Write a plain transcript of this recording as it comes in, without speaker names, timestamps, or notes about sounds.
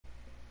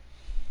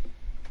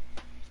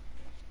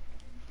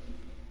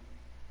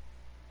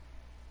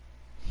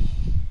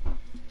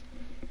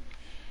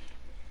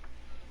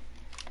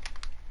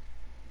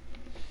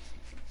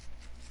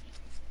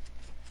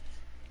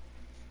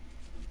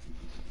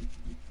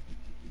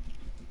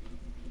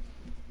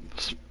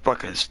those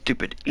fucking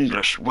stupid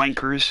English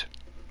wankers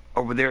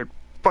over there at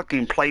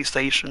fucking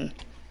PlayStation.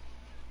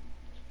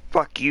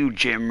 Fuck you,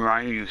 Jim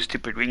Ryan, you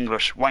stupid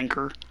English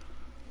wanker.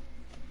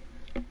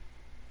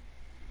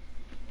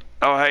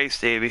 Oh, hey,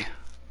 Stevie.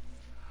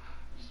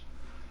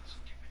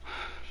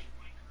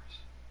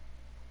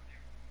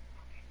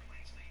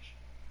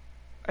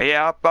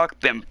 Yeah, fuck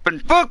them.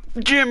 But fuck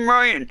Jim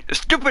Ryan, a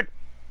stupid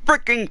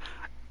freaking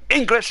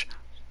English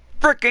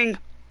freaking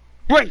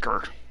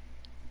wanker.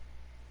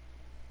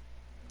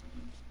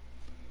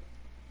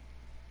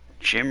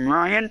 Jim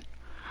Ryan,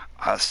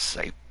 I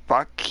say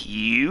fuck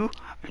you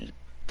and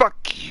fuck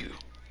you.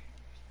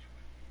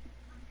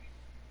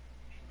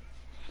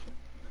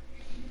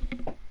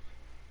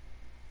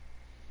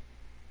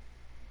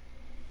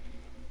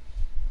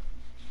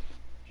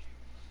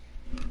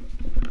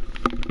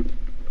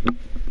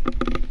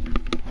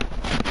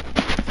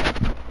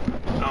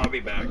 I'll be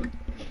back.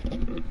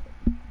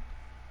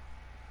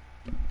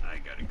 I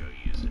gotta go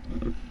use it.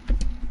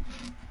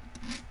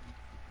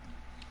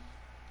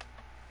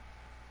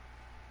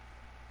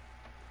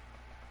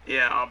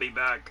 Yeah, I'll be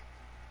back.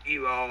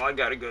 You all, I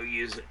gotta go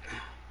use it.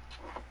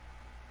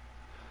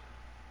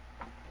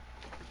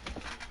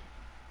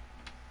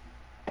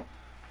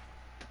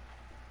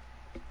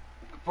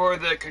 For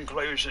the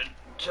conclusion,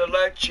 to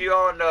let you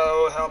all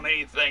know how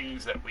many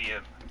things that we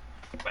have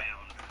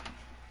found.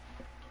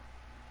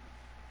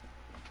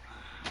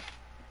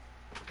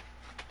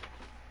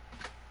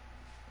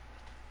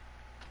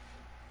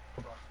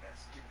 Fuck that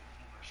stupid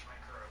English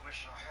maker. I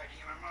wish I had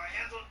him in my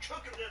hands. I'll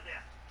choke him to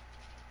death.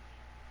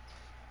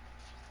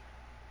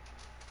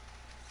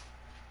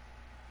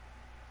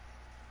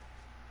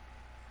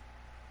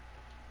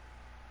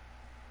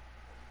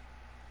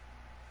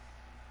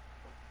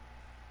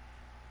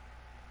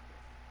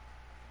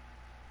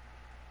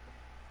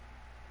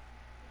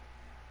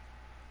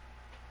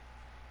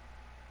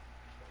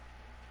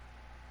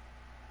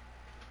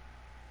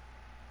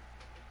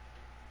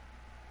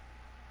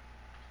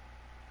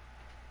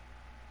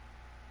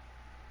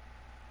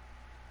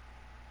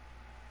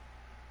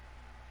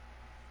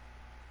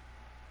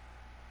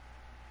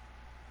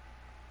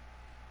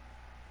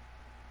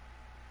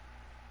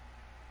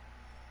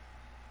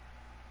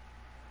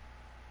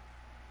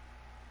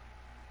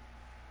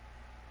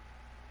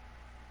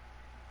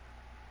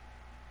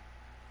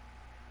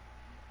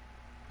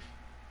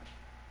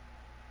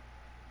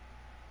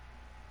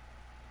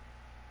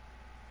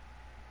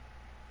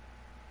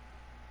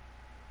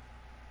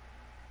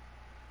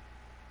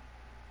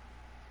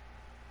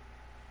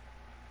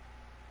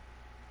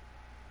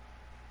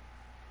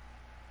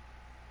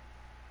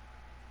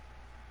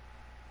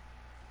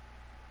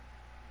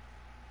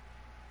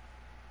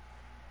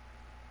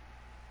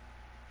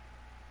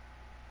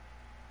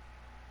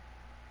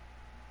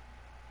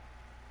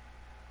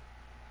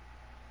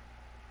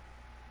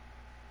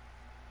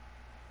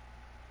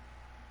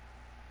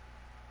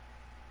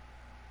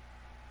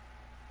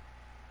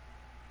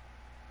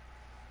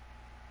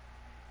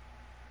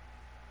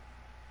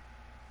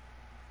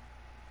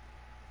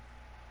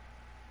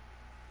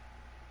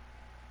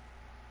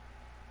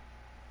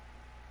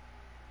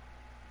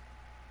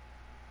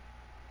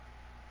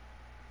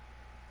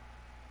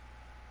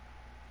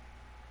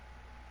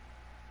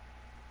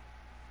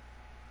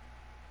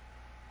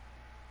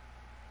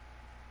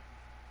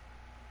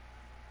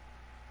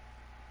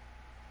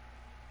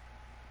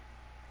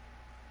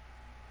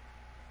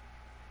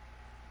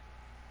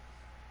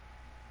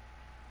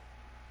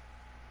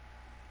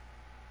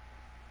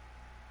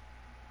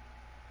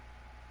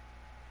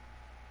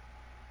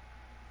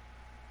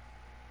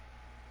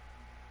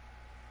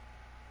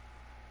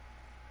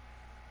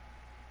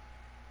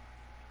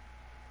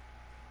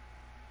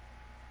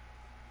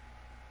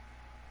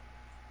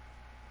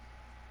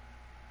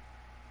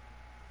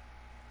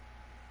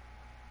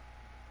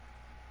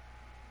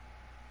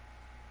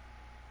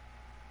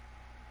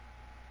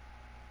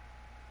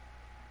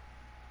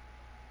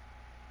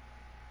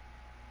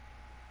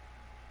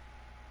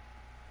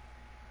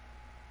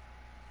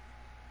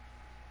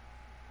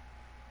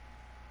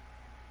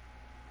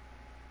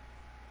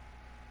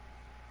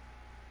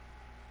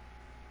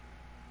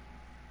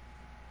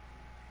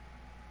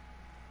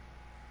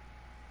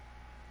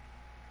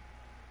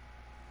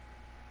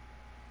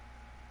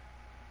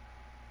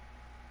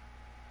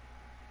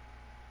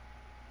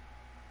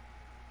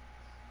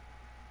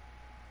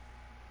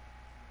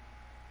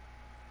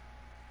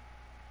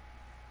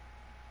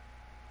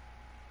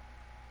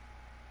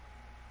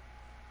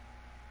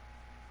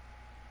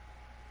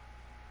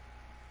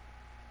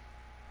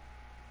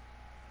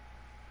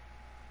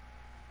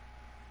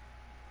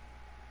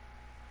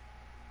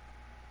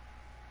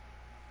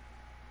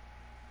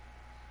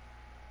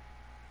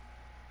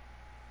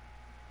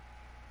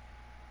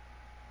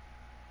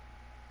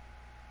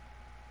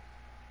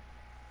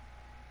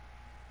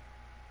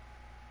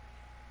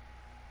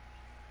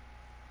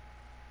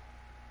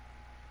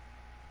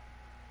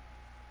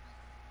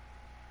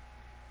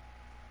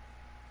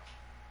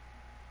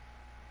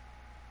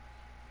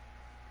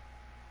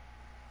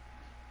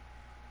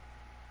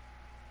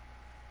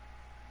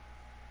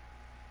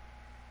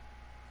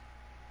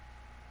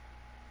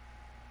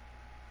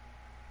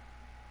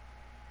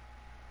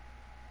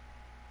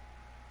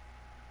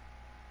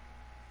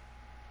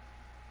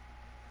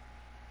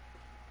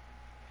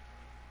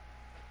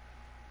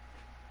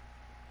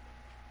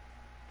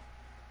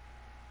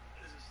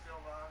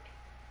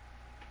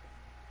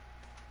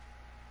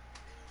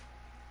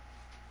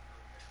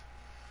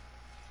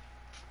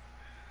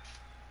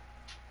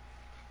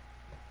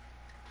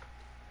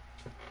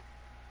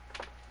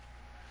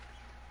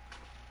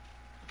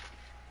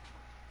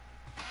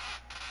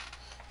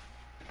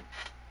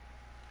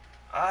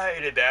 I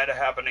hated that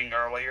happening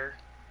earlier.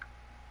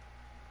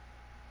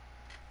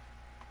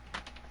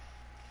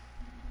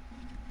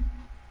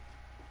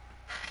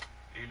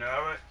 You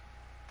know it?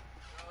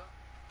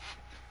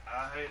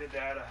 I hated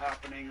that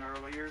happening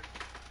earlier.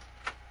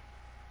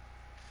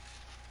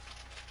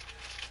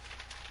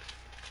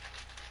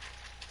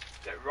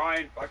 That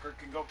Ryan fucker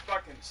can go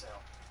fuck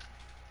himself.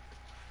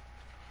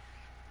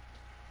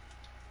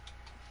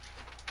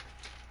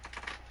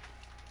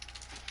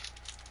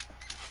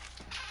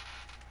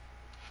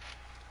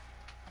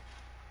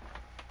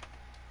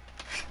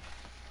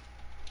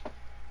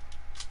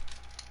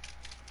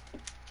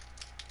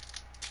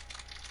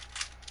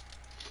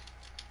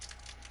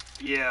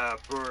 Yeah,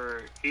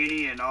 for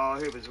any and all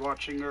who was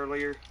watching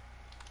earlier.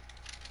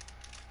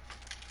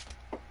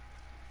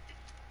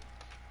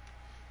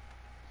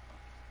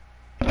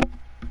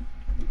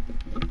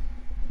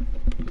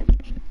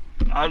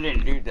 I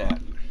didn't do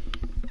that.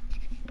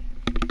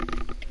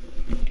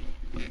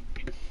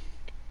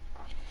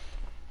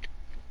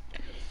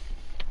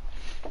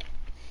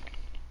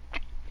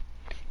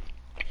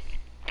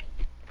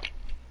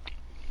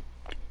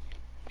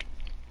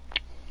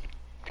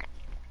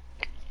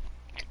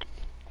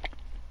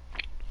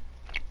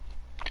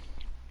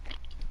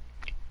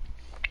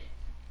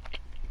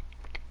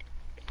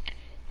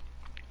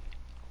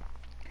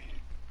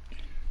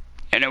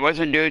 And it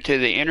wasn't due to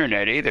the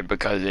internet either,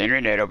 because the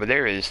internet over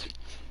there is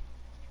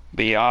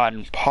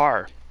beyond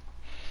par.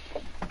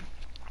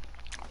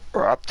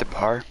 Or up to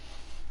par.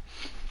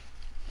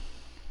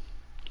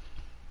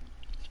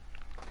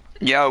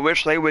 Yeah, I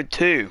wish they would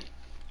too.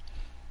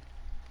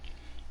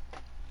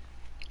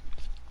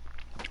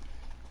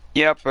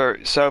 Yeah,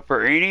 so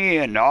for any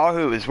and all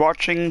who is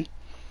watching,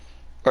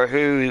 or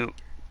who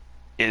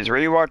is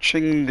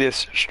rewatching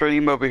this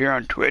stream over here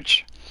on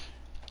Twitch,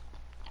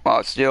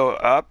 while it's still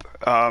up,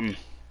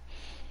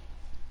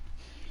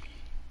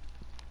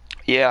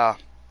 yeah,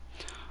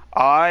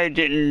 I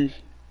didn't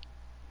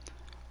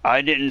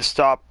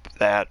stop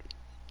that.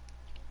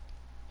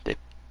 The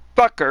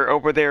fucker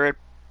over there at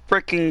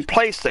freaking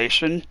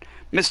PlayStation,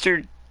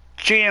 Mr.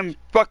 Jim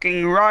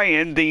fucking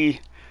Ryan, the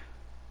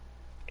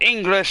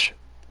English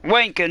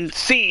wanking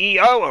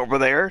CEO over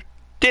there,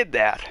 did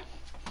that.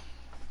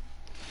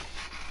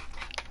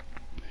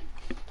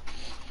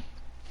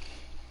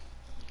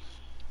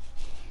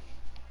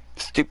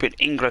 Stupid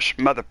English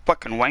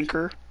motherfucking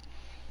wanker.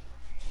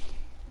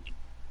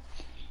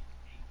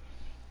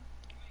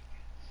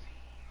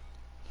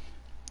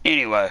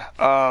 Anyway,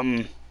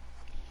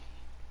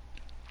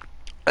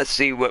 let's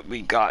see what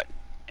we got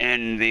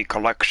in the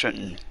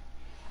collection.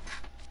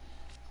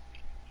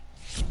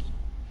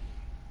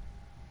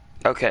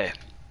 Okay.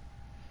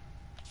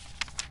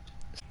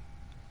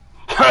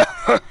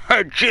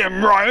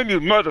 Jim Ryan, you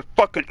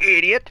motherfucking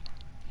idiot.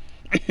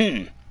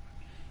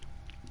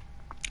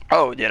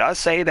 Oh, did I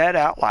say that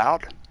out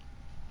loud?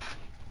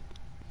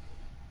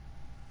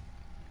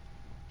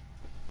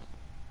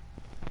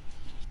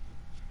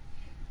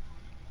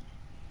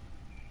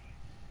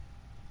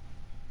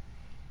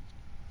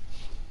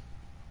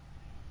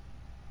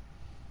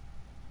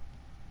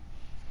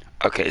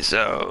 Okay,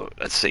 so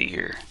let's see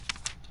here.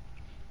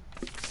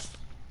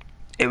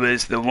 It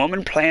was the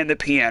woman playing the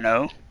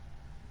piano.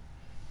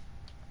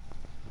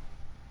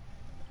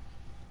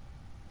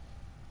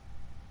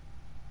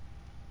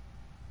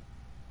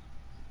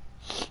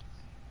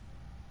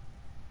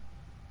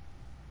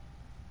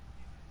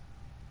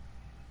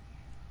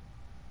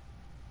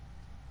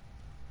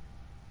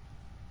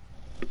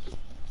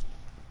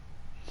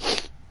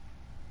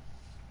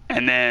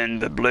 And then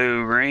the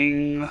blue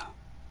ring.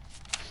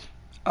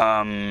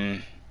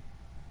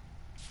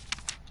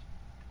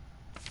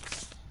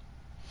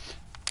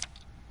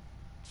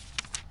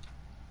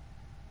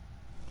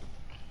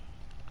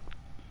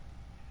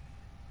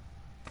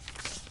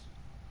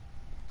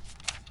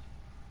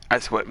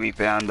 That's what we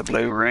found, the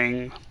blue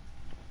ring.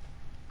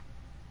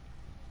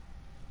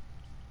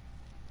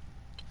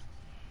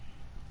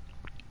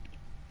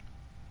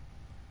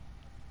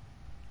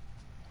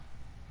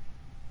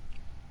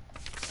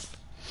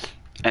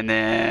 And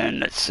then,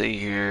 let's see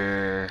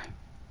here.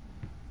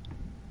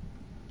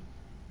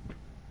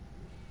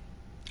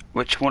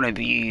 Which one of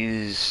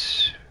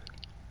these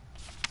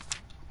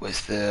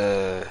was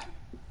the...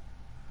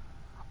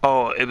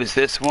 Oh, it was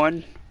this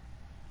one?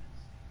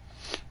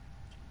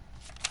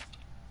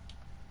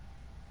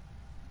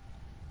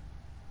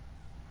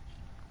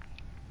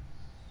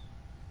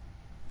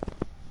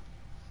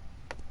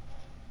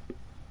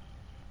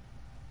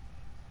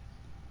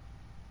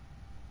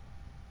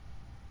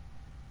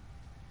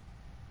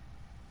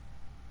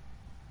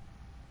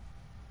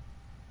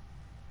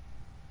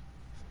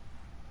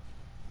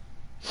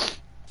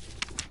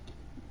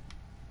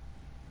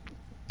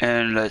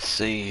 And let's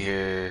see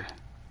here.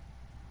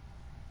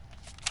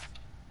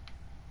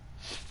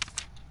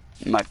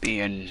 Might be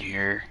in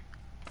here.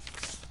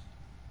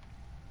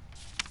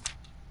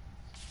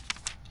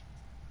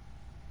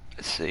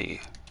 Let's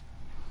see.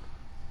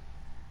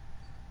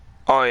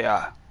 Oh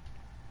yeah.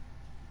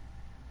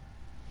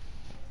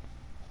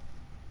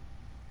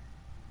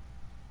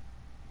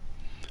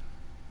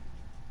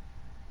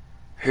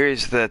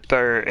 here's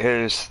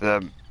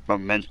the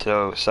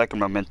memento, second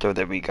memento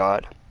that we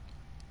got.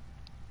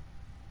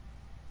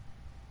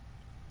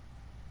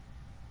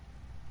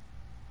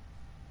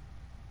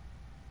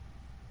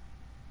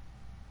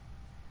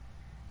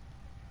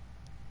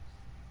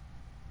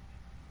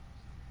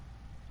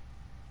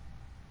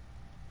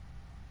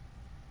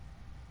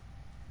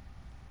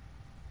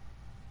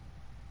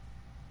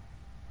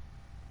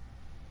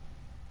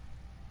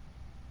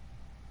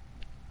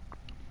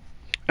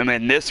 I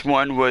mean, this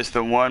one was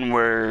the one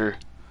where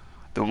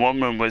the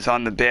woman was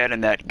on the bed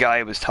and that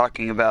guy was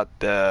talking about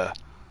the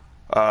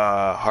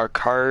her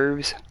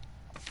curves.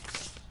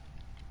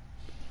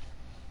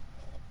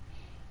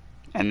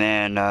 And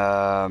then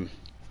let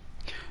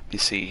me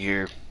see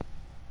here.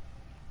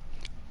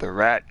 The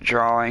rat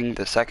drawing,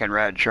 the second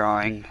rat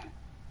drawing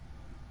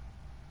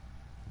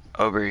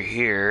over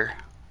here.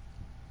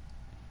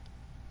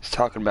 It's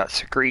talking about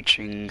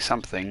screeching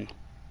something.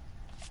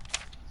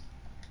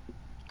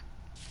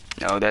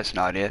 No, that's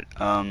not it.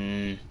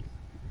 Nope.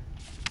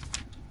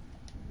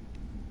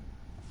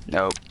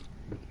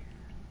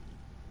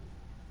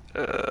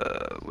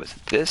 Was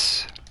it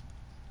this?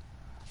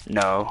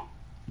 No.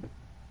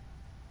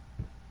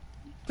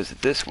 Was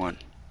it this one?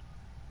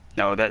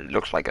 No, that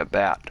looks like a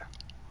bat.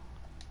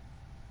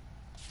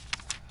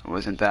 It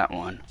wasn't that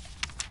one.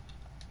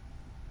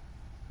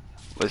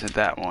 Wasn't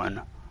that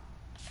one.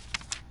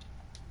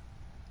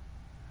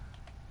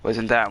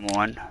 Wasn't that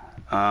one.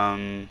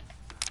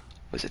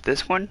 Was it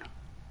this one?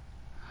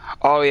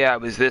 Oh yeah,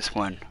 it was this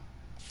one.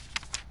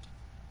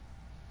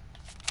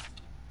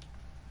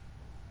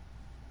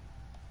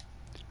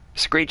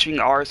 Screeching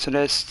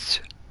arsonists,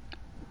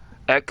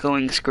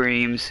 echoing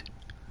screams.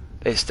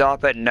 They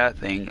stop at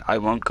nothing. I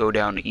won't go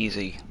down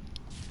easy.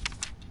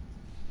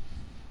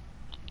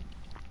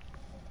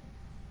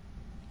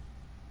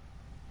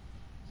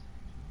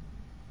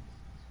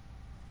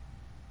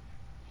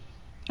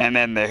 And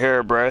then the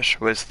hairbrush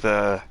was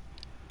the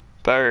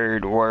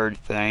third word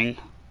thing.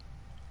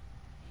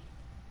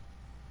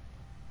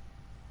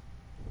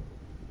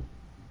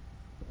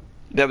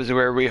 That was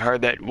where we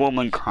heard that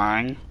woman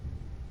crying.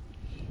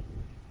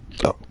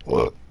 Oh,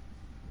 what?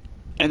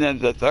 And then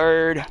the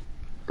third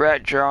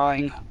rat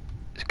drawing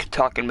is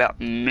talking about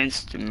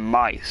minced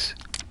mice.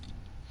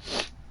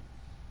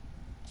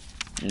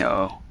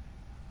 No.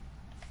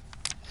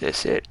 Is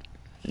this it?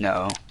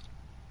 No.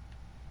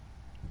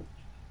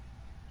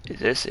 Is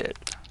this it?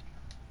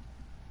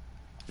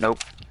 Nope.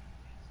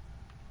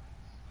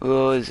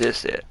 Oh, is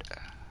this it?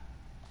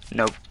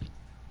 Nope.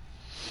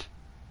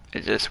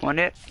 Is this one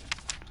it?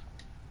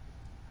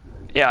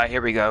 Yeah,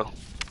 here we go.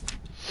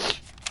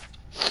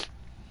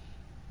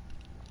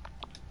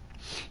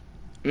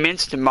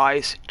 Minced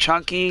mice,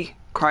 chunky,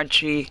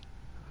 crunchy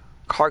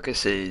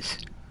carcasses,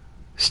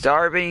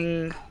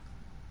 starving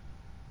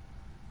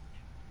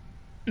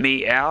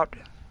me out,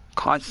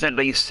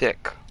 constantly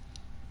sick.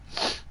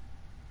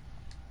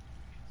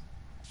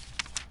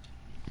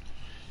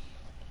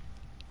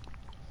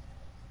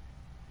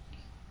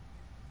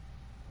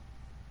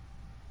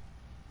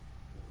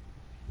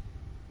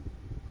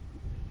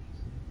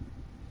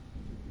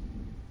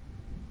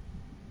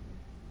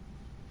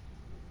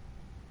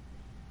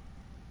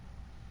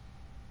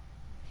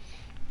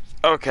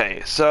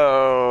 Okay,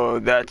 so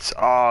that's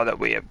all that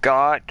we have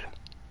got.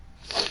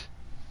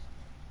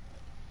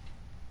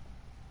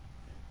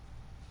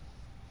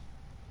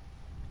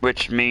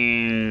 Which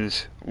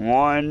means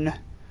 1,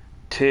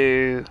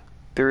 2,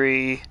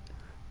 3,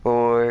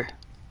 4,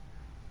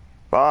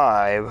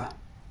 5,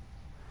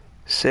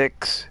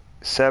 6,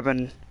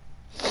 7,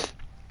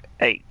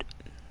 8.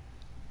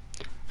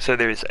 So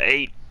there's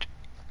 8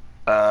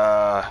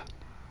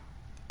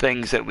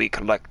 things that we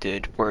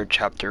collected for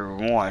chapter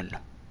 1.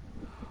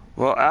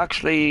 Well,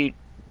 actually,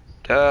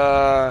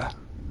 let's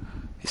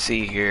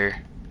see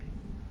here.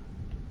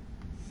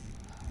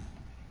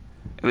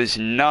 It was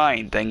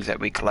 9 things that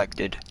we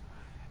collected,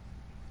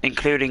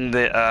 including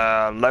the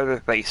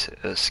Leatherface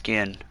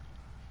skin.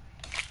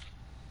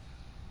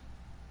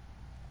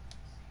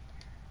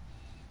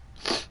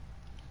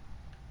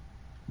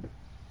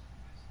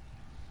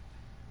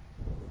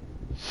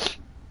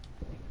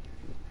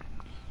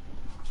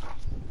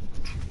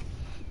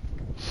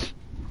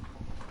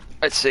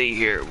 Let's see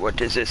here, what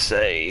does it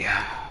say?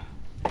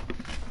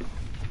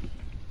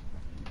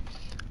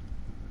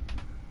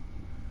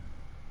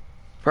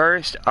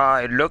 First,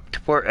 I looked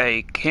for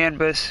a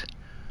canvas,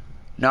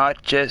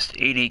 not just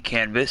any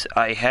canvas.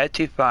 I had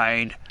to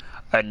find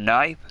a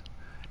knife,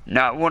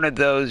 not one of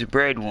those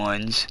bread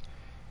ones.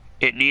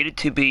 It needed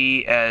to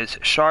be as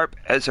sharp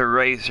as a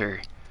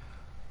razor.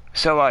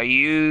 So I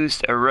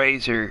used a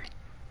razor,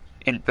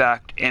 in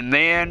fact, and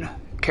then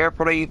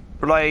carefully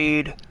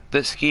flayed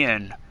the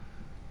skin.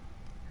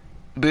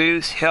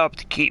 Booze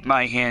helped keep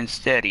my hand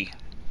steady.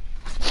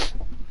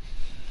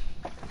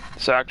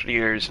 So actually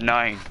there's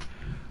 9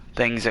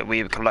 things that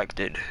we've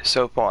collected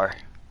so far.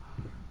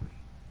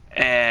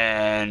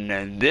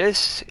 And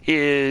this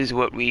is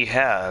what we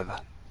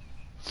have.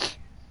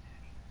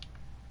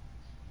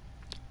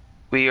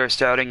 We are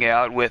starting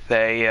out with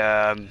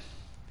a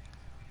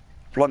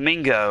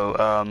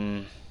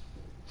flamingo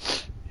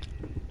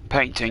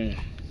painting.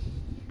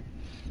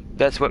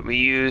 That's what we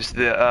used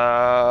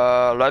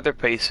the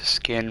Leatherface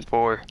skin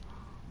for,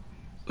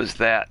 was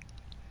that.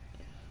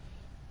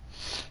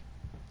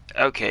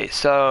 Okay,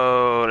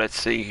 so let's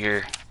see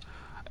here.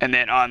 And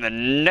then on the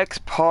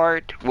next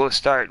part, we'll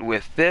start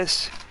with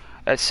this.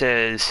 That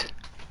says,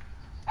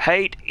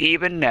 hate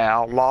even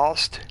now,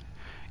 lost.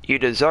 You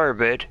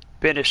deserve it.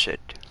 Finish it.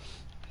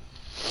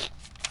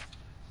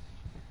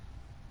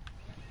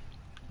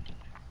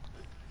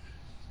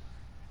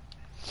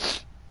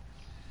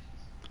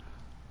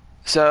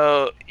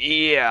 So,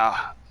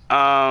 yeah.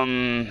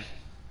 Let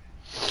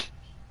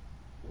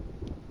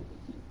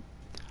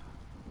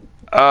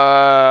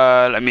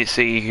me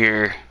see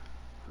here.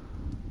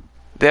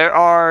 There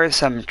are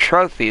some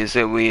trophies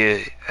that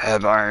we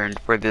have earned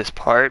for this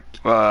part.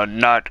 Well,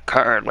 not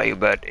currently,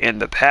 but in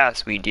the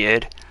past we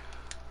did.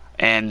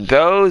 And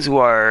those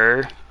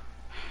were,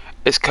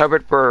 it's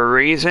covered for a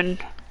reason.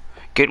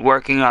 Get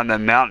working on the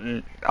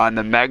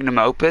magnum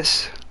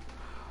opus.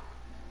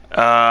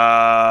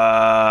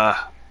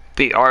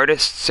 The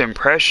artist's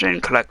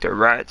impression, collect a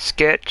rat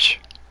sketch.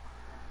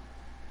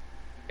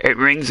 It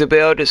rings a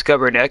bell,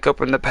 discover an echo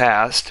from the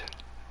past.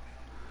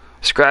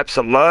 Scraps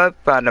of love,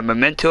 find a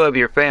memento of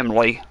your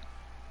family.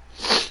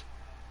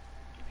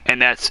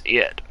 And that's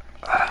it.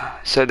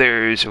 So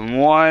there's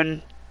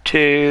 1,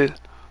 2,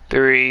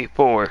 3,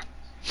 4.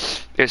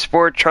 There's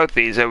 4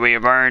 trophies that we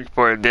have earned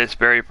for this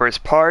very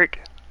first part.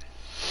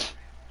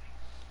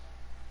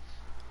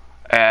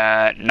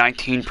 At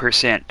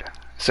 19%.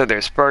 So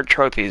there's 4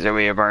 trophies that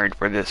we have earned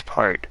for this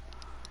part.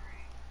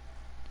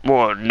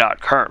 Well,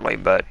 not currently,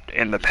 but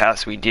in the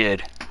past we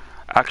did.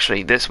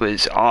 Actually, this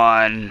was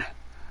on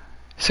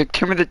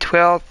September the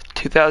 12th,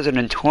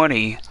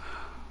 2020.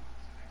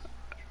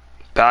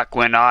 Back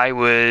when I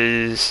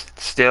was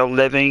still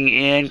living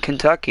in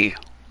Kentucky.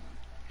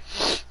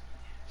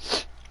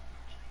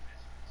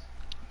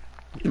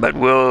 But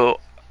we'll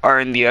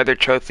earn the other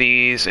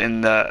trophies in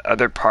the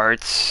other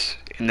parts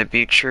in the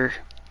future.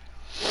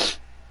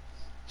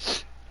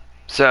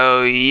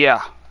 So,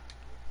 yeah.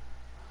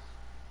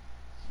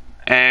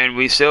 And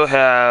we still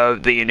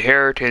have the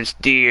Inheritance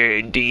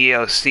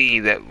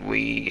DLC that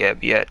we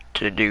have yet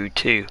to do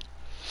too.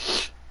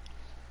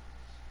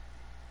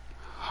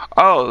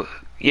 Oh,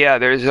 yeah,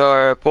 there's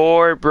our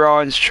 4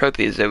 bronze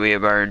trophies that we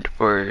have earned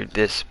for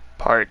this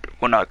part.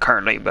 Well, not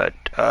currently, but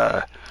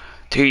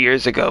 2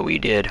 years ago we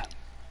did.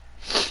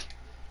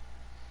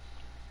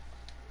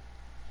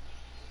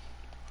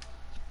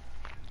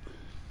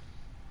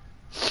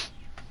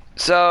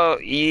 So,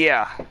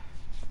 yeah.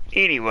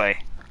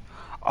 Anyway,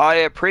 I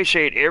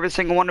appreciate every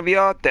single one of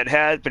y'all that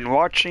has been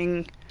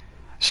watching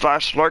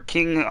 /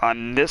 lurking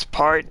on this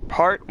part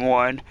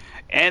 1,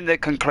 and the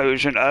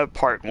conclusion of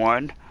part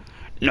 1.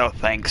 No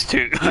thanks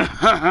to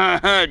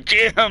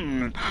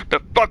Jim, the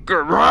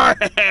fucker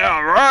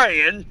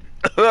Ryan.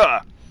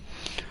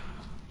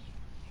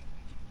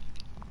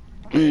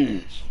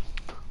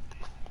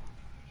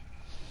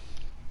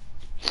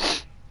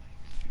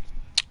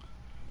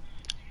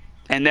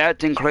 And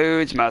that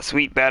includes my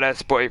sweet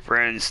badass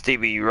boyfriend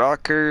Stevie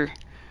Rocker,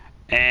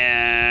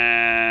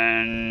 and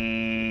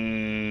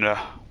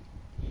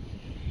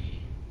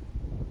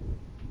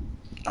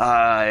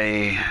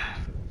I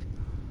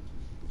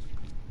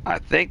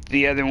think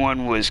the other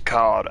one was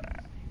called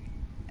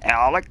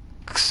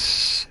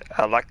Alexis.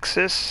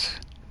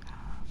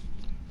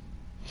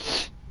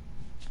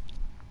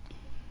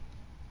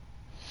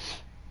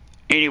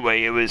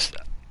 Anyway, it was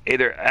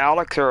either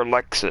Alex or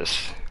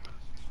Alexis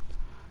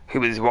who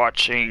was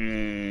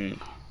watching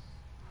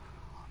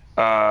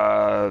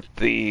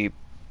the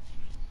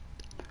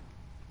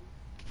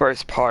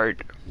first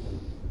part.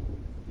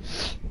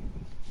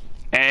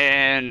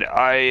 And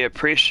I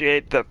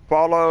appreciate the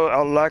follow,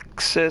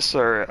 Alexis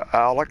or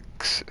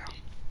Alex.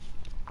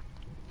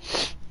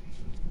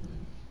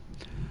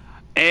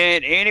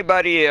 And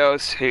anybody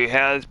else who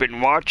has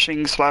been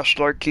watching /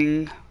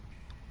 lurking,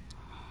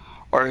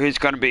 or who's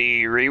going to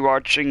be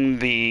rewatching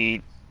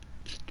the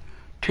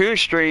 2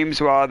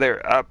 streams while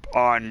they're up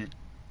on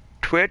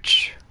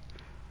Twitch,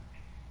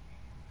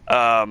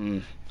 or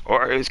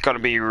who's going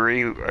to be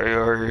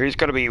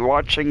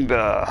watching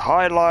the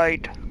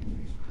highlight.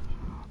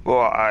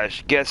 Well, I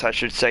guess I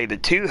should say the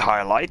 2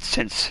 highlights,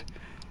 since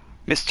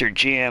Mr.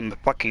 Jim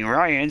fucking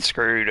Ryan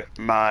screwed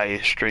my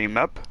stream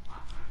up.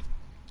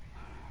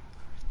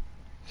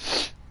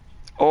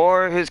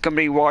 Or who's going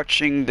to be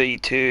watching the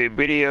 2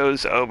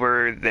 videos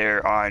over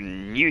there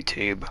on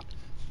YouTube.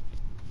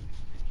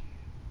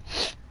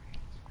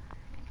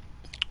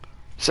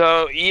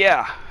 So,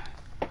 yeah.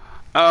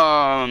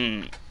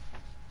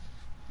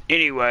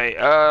 Anyway,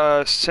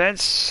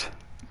 since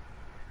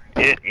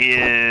it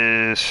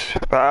is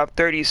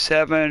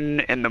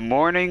 5:37 in the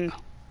morning,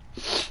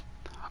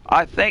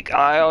 I think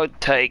I'll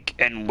take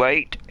and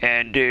wait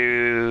and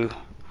do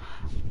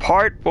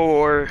part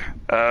 4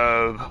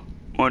 of,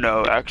 well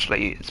no,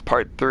 actually it's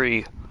part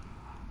 3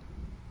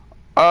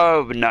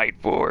 of night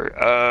 4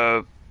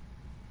 of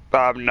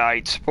 5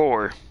 Nights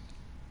 4.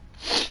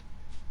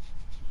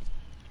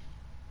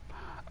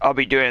 I'll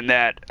be doing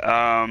that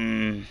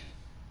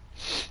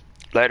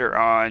later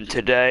on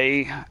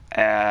today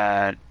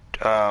at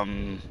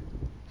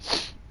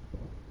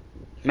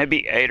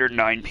maybe 8 or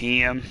 9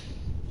 p.m.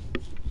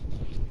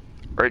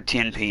 or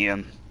 10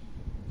 p.m.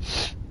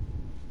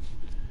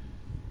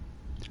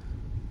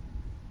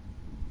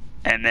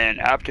 And then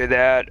after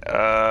that,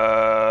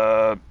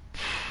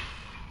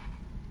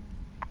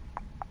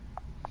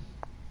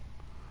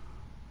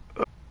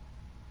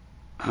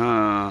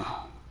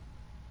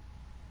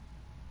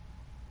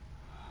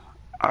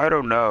 I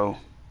don't know.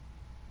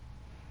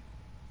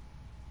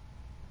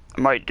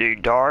 I might do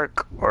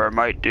dark, or I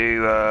might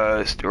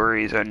do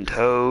stories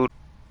untold.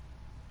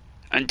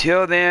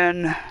 Until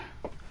then,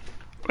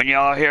 when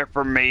y'all hear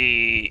from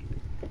me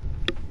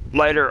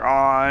later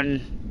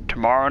on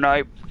tomorrow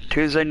night,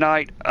 Tuesday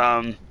night,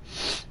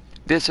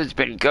 this has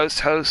been Ghost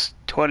Host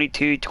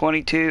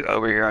 2222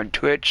 over here on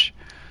Twitch,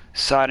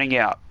 signing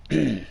out.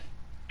 And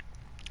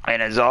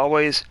as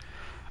always,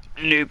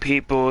 new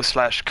people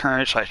 /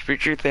 current /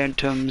 future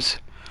phantoms,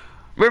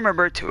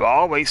 remember to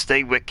always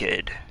stay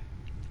wicked.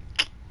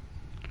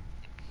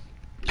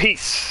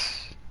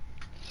 Peace.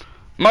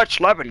 Much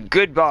love and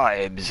good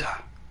vibes.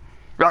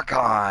 Rock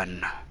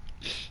on.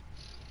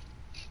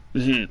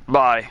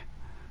 Bye.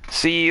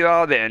 See you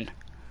all then.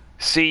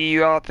 See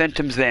you all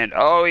phantoms then.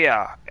 Oh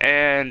yeah.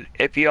 And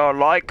if y'all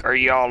like or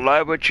y'all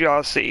love what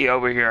y'all see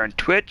over here on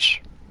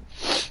Twitch,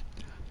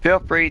 feel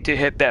free to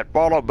hit that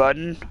follow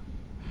button.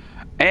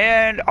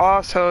 And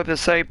also the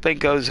same thing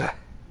goes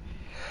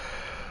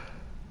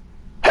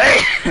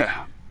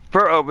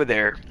for over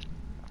there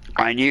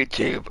on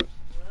YouTube.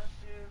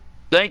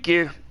 Thank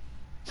you.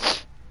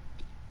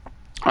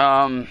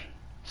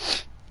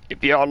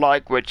 If y'all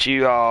like what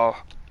you all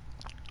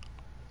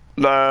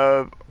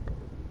love,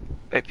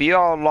 if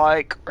y'all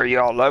like or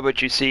y'all love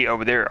what you see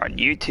over there on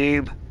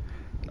YouTube,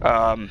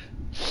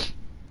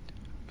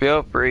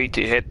 feel free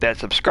to hit that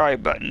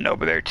subscribe button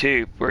over there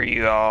too for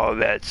you all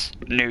that's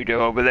new to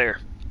over there.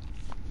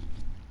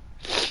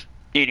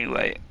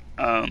 Anyway,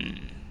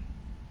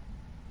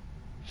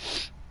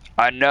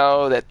 I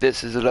know that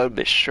this is a little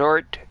bit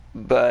short,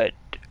 but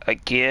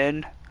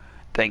again,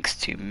 thanks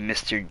to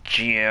Mr.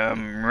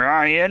 Jim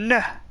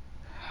Ryan,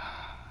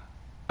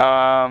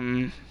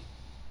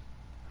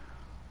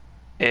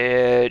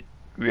 it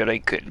really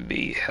couldn't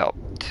be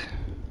helped.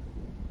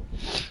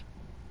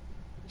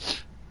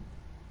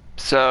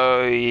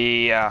 So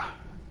yeah,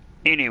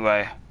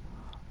 anyway,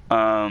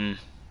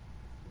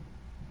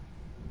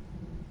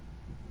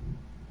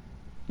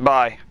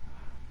 bye.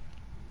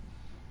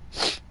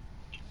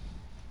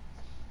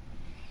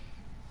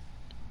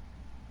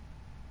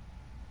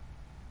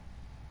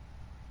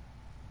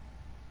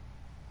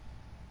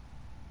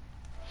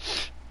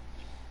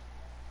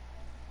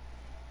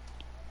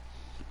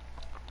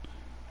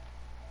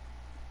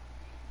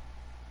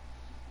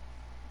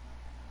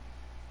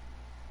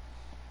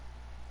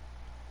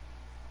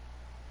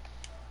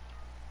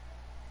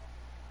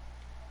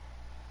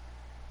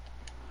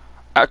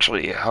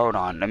 Actually, hold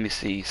on, let me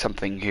see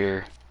something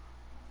here.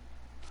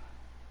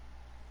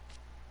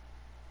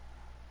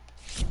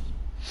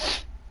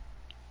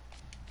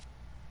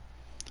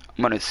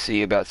 I'm gonna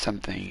see about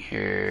something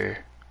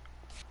here.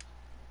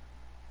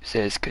 It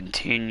says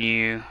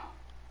continue.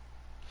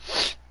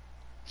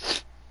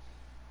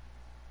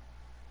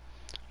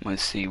 I'm gonna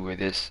see where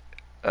this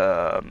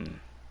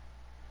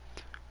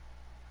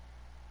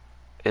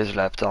is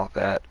left off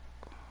at.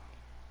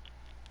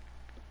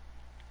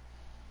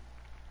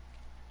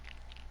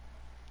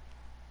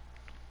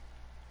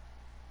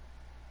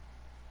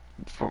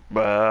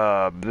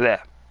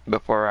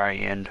 Before I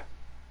end.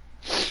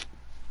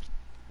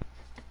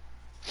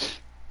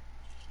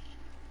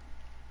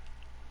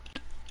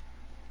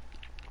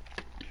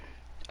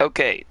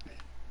 Okay.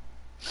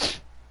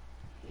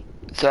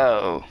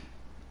 So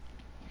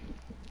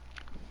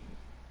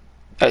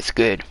that's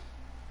good.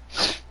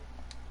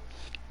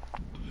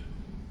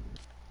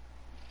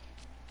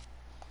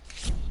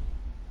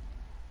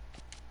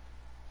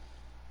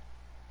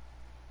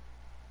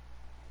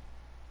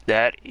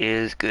 That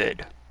is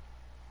good.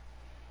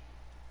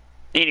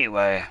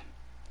 Anyway,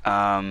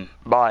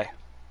 bye.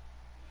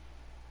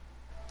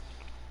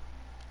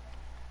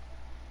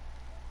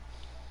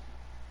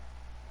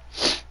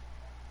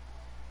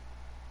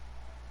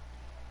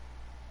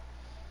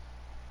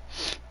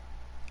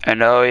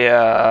 And oh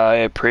yeah, I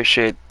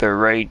appreciate the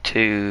raid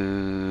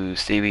too,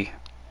 Stevie.